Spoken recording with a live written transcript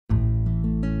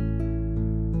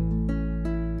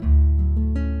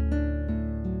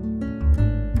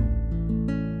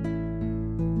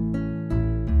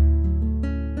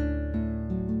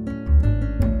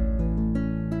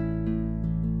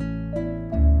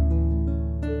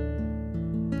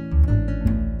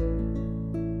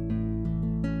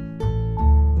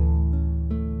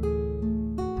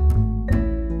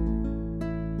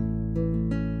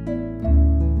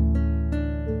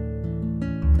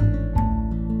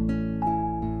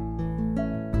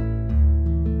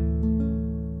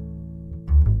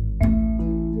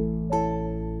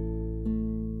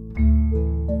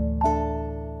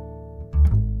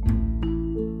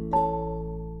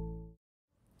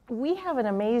have an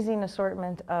amazing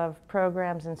assortment of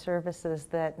programs and services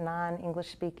that non-English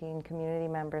speaking community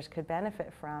members could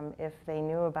benefit from if they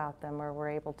knew about them or were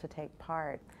able to take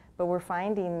part. But we're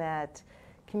finding that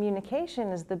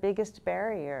communication is the biggest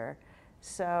barrier.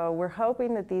 So we're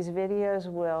hoping that these videos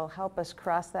will help us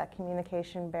cross that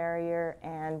communication barrier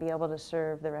and be able to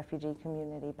serve the refugee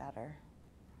community better.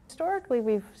 Historically,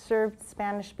 we've served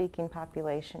Spanish-speaking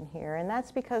population here, and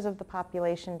that's because of the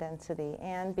population density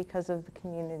and because of the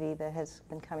community that has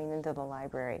been coming into the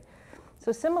library.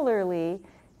 So similarly,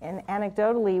 and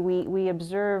anecdotally, we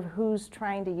observe who's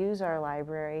trying to use our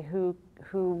library, who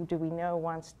do we know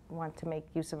want to make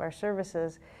use of our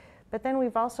services. But then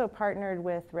we've also partnered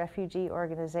with refugee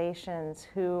organizations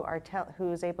who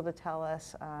is able to tell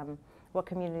us what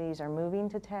communities are moving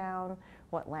to town,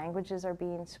 what languages are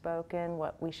being spoken,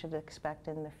 what we should expect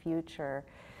in the future.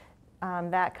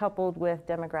 That coupled with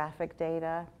demographic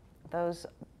data,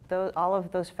 all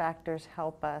of those factors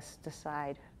help us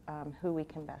decide who we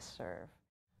can best serve.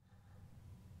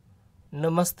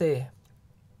 Namaste.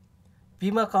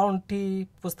 Pima County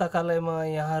पुस्तकालयमा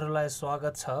यहाँहरूलाई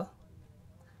स्वागत छ।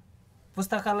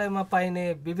 पुस्तकालयमा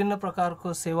पाइने विभिन्न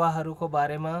प्रकारको सेवाहरूको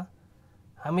बारेमा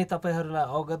हामी तपाईहरुलाई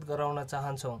अवगत गराउन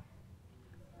चाहन्छौं।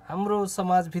 हाम्रो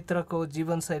समाजभित्रको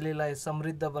जीवनशैलीलाई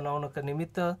समृद्ध बनाउनका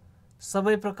निमित्त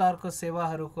सबै प्रकारको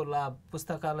सेवाहरूको लाभ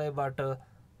पुस्तकालयबाट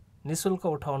निशुल्क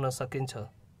उठाउन सकिन्छ।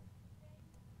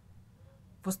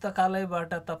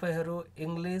 पुस्तकालयबाट तपाईहरु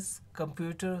इंग्लिश,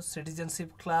 कम्प्युटर,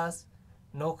 सिटिजनशिप क्लास,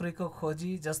 नोकरीको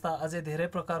खोजी जस्ता अझै धेरै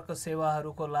प्रकारको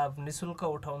सेवाहरूको लाभ निशुल्क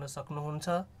उठाउन सक्नुहुन्छ।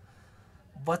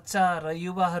 बच्चा र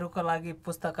युवाहरूका लागि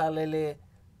पुस्तकालयले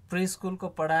प्री स्कुलको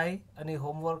पढाइ अनि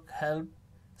होमवर्क हेल्प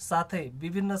साथै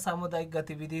विभिन्न सामुदायिक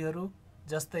गतिविधिहरू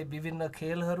जस्तै विभिन्न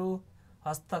खेलहरू,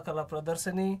 हस्तकला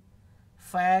प्रदर्शनी,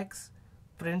 फ्याक्स,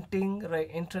 प्रिन्टिङ र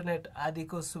इन्टरनेट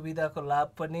आदिको सुविधाको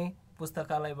लाभ पनि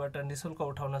पुस्तकालयबाट निशुल्क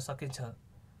उठाउन सकिन्छ।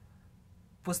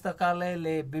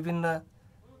 पुस्तकालयले विभिन्न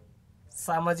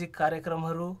सामाजिक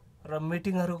कार्यक्रमहरू र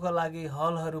मिटिङहरूका लागि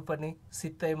हलहरू पनि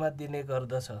सित्तैमा दिने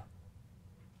गर्दछ।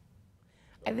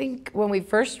 I think when we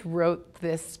first wrote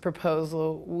this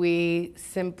proposal, we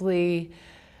simply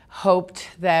hoped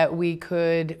that we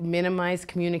could minimize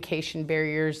communication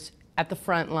barriers at the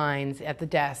front lines, at the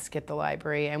desk, at the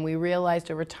library, and we realized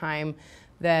over time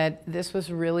that this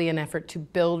was really an effort to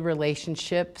build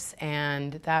relationships,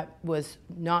 and that was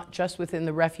not just within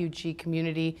the refugee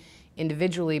community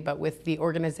individually, but with the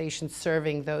organizations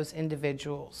serving those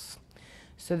individuals.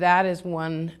 So that is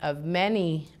one of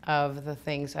many of the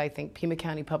things I think Pima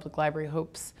County Public Library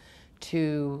hopes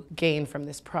to gain from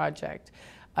this project.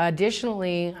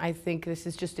 Additionally, I think this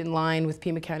is just in line with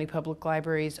Pima County Public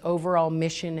Library's overall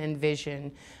mission and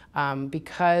vision,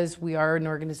 because we are an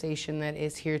organization that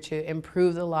is here to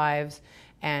improve the lives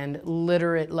and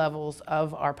literate levels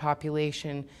of our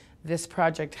population. This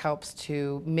project helps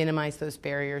to minimize those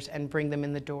barriers and bring them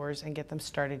in the doors and get them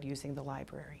started using the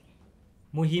library.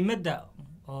 muhiimadda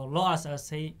oo loo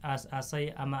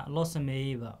asaasay ama loo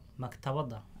sameeyayba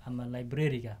maktabada ama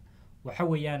library-ga waxa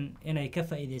weeyaan inay ka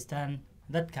faa'iideystaan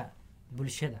dadka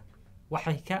bulshada.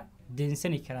 waxay ka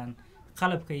deensani karaan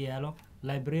qalabka yaalo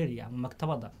library ama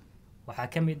maktabada. waxa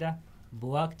kamid ah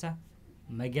buugaagta,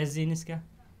 magazineska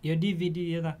iyo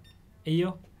DVD-yada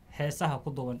iyo heesaha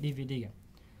ku duwan DVD-ga.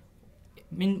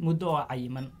 min muddo oo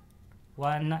cayiman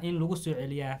waana in lagu soo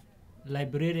celiyaa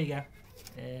library-ga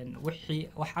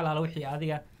wax alaala wixii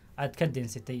adiga aad ka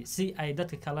deensatay si ay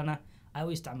dadka kalena ay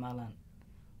u isticmaalaan.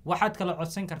 waxaad kala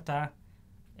codsan kartaa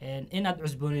inaad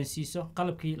cusboonaysiiso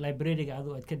qalabkii library-ga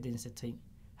aad ka deensatay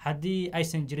haddii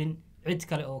aysan jirin cid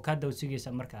kale oo ka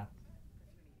dawsigaysa markaa.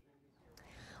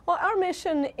 Well, our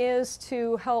mission is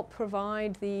to help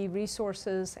provide the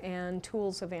resources and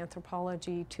tools of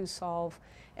anthropology to solve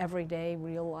everyday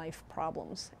real-life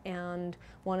problems. And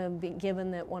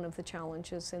given that one of the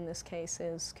challenges in this case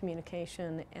is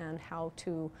communication and how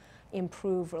to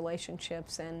improve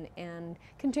relationships and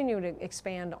continue to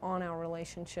expand on our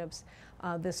relationships,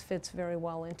 this fits very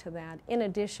well into that. In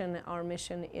addition, our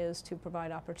mission is to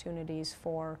provide opportunities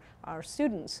for our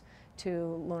students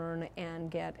to learn and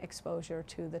get exposure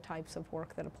to the types of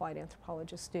work that applied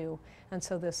anthropologists do. And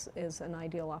so this is an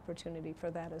ideal opportunity for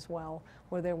that as well,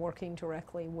 where they're working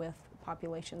directly with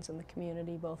populations in the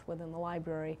community, both within the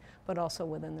library, but also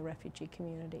within the refugee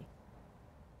community.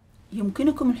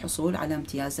 يمكنكم الحصول على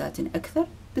امتيازات أكثر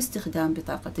باستخدام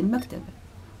بطاقة المكتبة،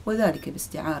 وذلك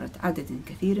باستعارة عدد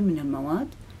كثير من المواد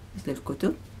مثل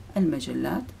الكتب،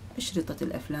 المجلات، أشرطة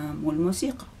الأفلام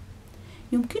والموسيقى.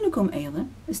 يمكنكم أيضا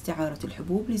استعارة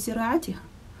الحبوب لزراعتها،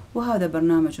 وهذا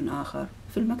برنامج آخر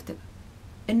في المكتبة.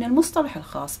 إن المصطلح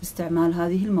الخاص باستعمال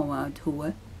هذه المواد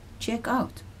هو check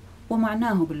out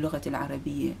ومعناه باللغة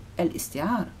العربية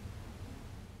الاستعارة.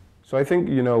 So I think,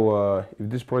 if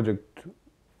this project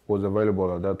was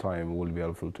available at that time, it would be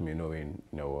helpful to me knowing,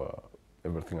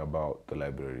 everything about the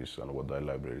libraries and what the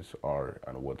libraries are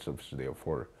and what services they are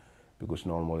for. Because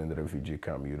normally in the refugee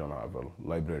camp, you don't have a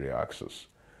library access.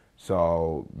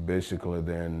 So basically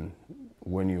then,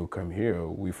 when you come here,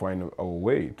 we find our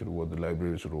way to what the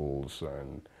library's rules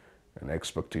and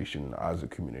expectation as a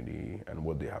community and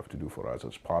what they have to do for us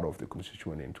as part of the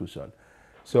constituent in Tucson.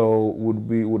 So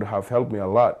would have helped me a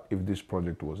lot if this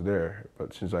project was there.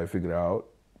 But since I figured out,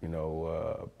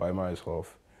 by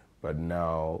myself, but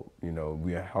now,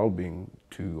 we are helping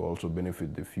to also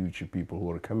benefit the future people who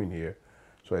are coming here.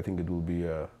 So I think it will be,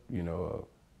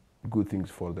 good things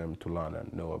for them to learn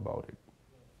and know about it.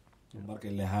 marka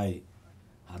lehay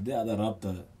haddii aad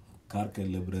rabta kaarka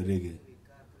librariga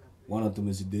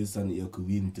 1.8 iyo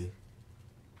kuwinte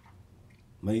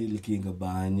mailkiinga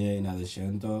baahanye inaad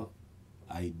sheento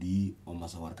ID oo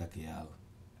masawarka ka yaal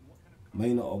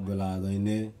mayna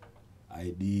ogolaadayne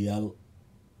ID yal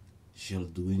shil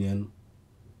duwanyan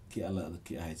ki ala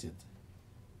ki haysid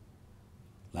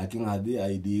laakiin haddii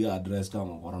ID ga address ka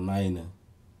qoranayna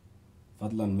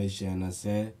fadlan may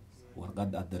sheenase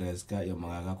warqad addresska iyo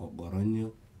magaca ku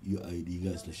qoranyo iyo ID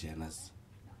ga isla sheenas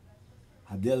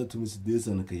haddii aad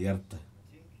 18 ka yarta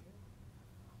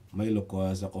may la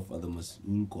qoysa qof ada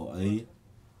mas'uul ko ay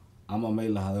ama may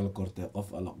la hadal kortay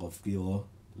qof ala qofkii oo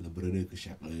library ka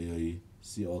shaqeeyay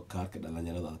si oo kaarka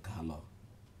dhalinyarada ka helo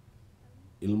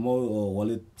ilmo oo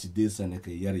walid 18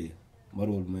 ka yari mar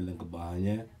walba may la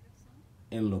baahanya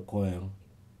in la qoyan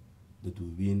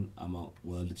dadwin ama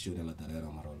walid shaqada la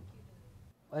dareero mar walba.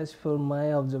 As for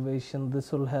my observation,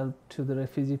 this will help to the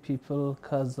refugee people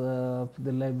because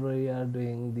the library are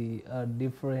doing the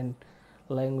different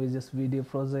languages video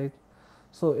project.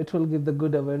 So it will give the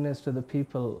good awareness to the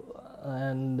people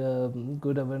and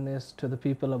good awareness to the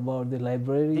people about the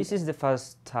library. This is the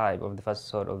first type of the first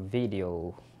sort of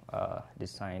video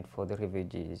designed for the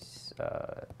refugees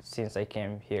since I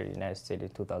came here in the United States in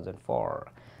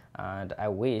 2004. And I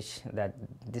wish that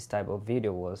this type of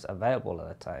video was available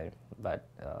at the time, but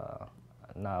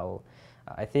now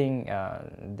I think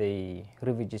the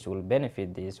refugees will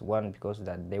benefit this one because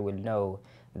that they will know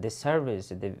the service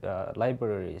the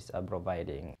libraries are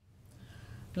providing.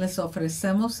 Les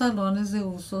ofrecemos salones de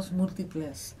usos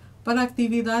múltiples para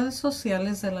actividades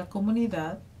sociales de la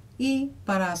comunidad y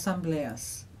para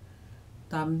asambleas.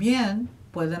 También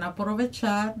pueden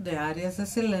aprovechar de áreas de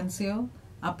silencio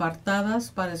apartadas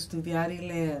para estudiar y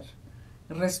leer,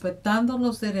 respetando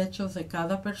los derechos de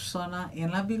cada persona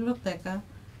en la biblioteca.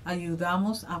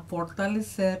 Ayudamos a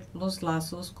fortalecer los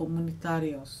lazos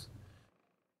comunitarios.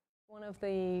 One of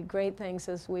the great things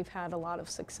is we've had a lot of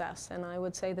success, and I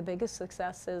would say the biggest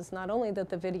success is not only that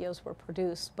the videos were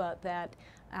produced, but that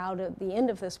out at the end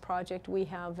of this project we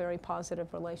have very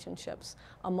positive relationships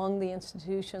among the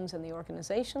institutions and the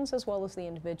organizations as well as the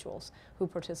individuals who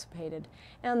participated.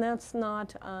 And that's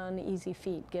not an easy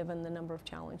feat given the number of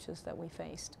challenges that we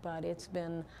faced, but it's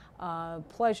been a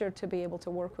pleasure to be able to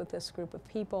work with this group of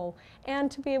people and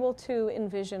to be able to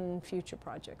envision future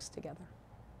projects together.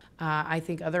 I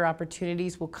think other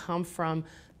opportunities will come from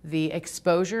the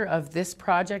exposure of this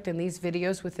project and these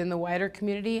videos within the wider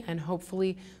community, and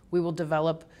hopefully we will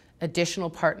develop additional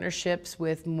partnerships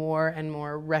with more and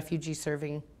more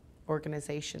refugee-serving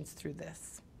organizations through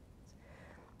this.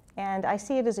 And I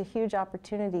see it as a huge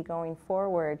opportunity going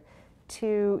forward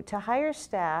to hire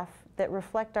staff that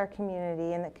reflect our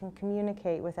community and that can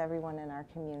communicate with everyone in our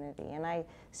community. And I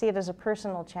see it as a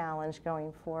personal challenge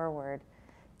going forward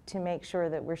to make sure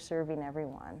that we're serving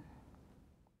everyone.